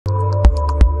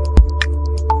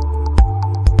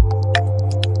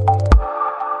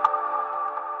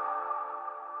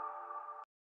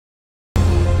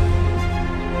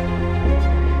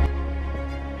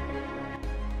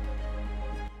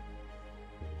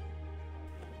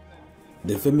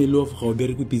The family of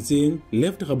Gaoberekwe Pitseng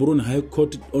left Gaborone High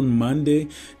Court on Monday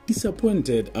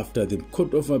disappointed after the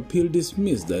Court of Appeal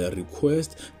dismissed their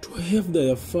request to have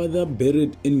their father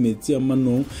buried in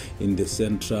Metsiamano in the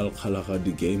Central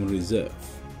Kalahari Game Reserve.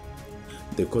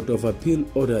 The Court of Appeal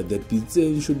ordered that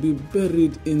Pitseng should be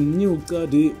buried in New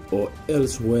Kadi or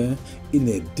elsewhere in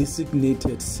a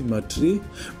designated cemetery,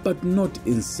 but not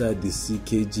inside the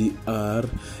CKGR,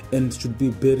 and should be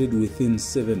buried within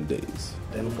 7 days.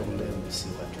 Then from there we see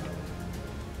what to do.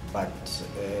 But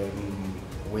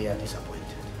we are disappointed.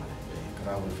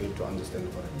 We fail to understand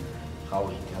how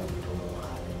he tells me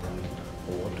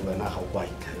what to know how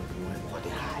white what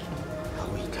how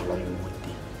he tells you what.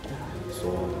 So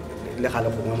le gale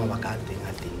go mama ba ka teng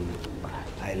a teng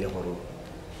a ile gore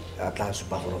a tla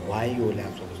supa gore why you le a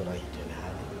tswa go ra hitela ha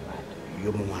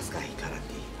yo mo maska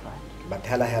hitarate but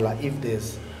hela if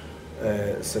there's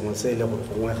sengwe se ile gore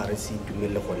gongwe ga re se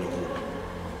itumelle gone go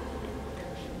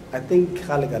I think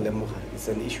gale ka lemoga it's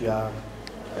an issue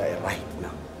right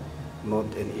now,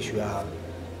 not an issue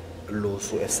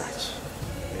loso as such.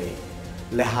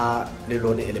 Le ha le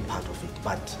lone ele part of it,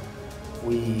 but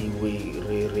we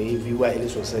review it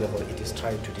is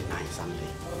trying to deny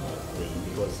something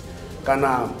because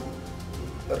Kana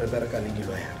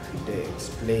they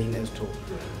explain as to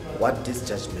what this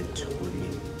judgment will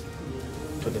mean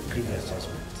to the previous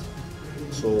judgment.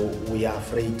 So we are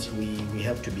afraid we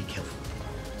have to be careful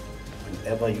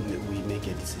whenever we make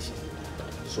a decision.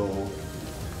 So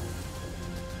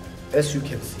as you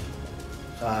can see,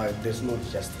 there's no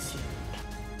justice here.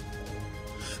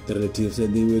 The relatives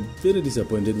said they were very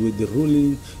disappointed with the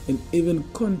ruling and even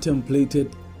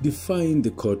contemplated defying the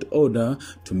court order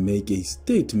to make a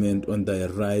statement on their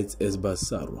rights as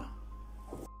Basarwa.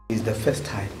 It's the first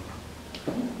time,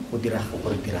 so it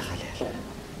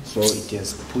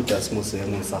has put us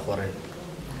Muslims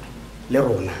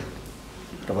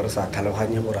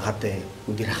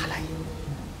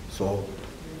so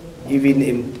even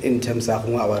in terms of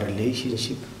our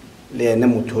relationship,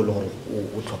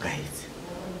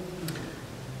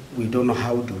 we don't know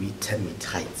how do we term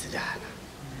it right,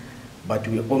 but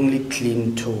we only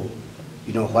cling to,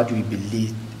 what we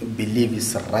believe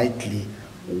is rightly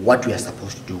what we are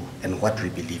supposed to do and what we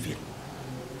believe in.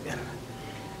 Yeah.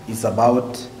 It's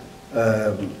about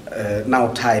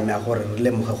now time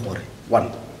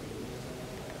one.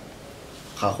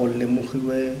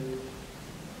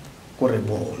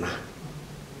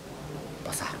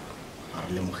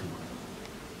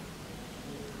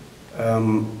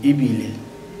 Ibili,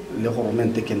 the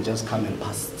government can just come and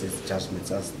pass these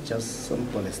judgments as just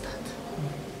simple as that,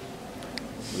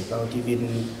 without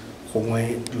even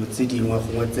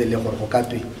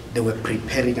they were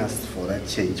preparing us for that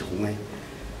change.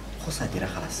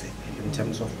 In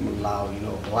terms of law,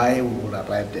 why we will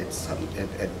arrive at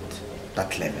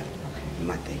that level,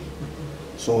 nothing.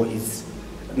 So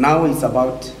now it's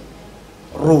about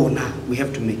Rona. We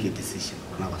have to make a decision.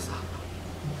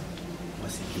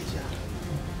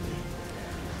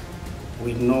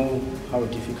 We know how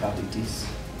difficult it is.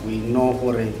 We know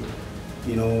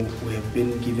we have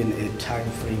been given a time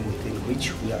frame within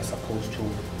which we are supposed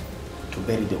to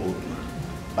bury the old man.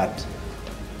 But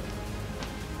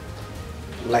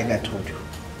like I told you,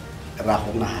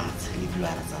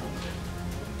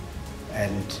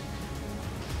 and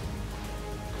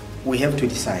we have to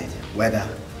decide whether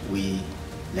we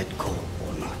let go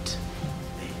or not.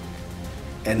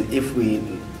 And if we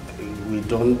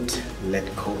don't let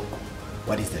go,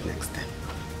 what is the next step?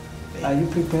 Are you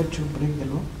prepared to bring the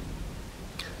law?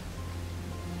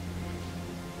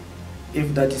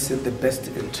 If that is in the best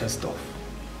interest of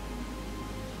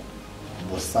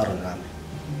Basarwa,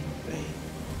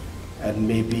 and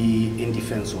maybe in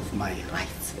defense of my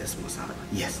rights as Basarwa,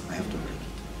 yes, I have to bring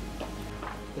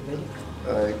it.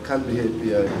 I can't be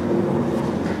happier.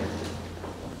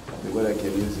 The word I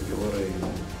can use is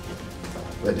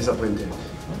we're disappointed.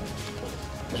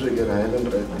 Again, I haven't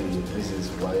read the reasons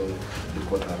why the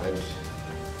court arrived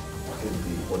at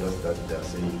the orders that they are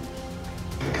saying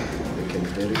they can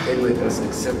bury anywhere else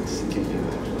except CKGR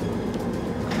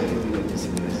in a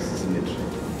cemetery.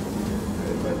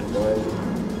 But why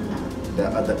there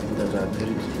are other people that are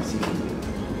buried in CKGR?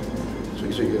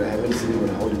 So again, I haven't seen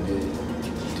how did they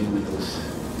deal with those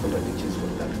contradictions for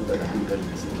that people that have been buried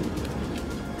in CKGR.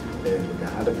 There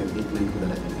are other people that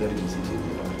have been buried in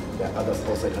CKGR. There are others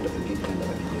outside under the gate that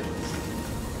have been buried.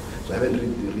 So I haven't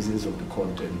read the reasons of the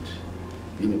court and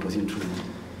been in a position to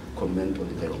comment on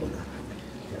the judgment.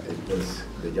 Because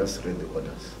they just read the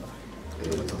orders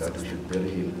that we should bury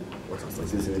him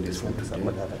within 7 days from today,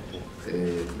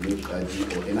 New ID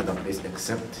or any other place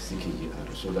except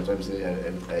CKGR. So that's why I'm saying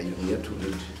I'm here to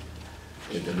read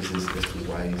the reasons as to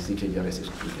why CKGR is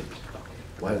excluded,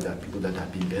 while there are people that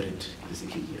have been buried in the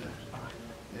CKGR.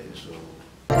 So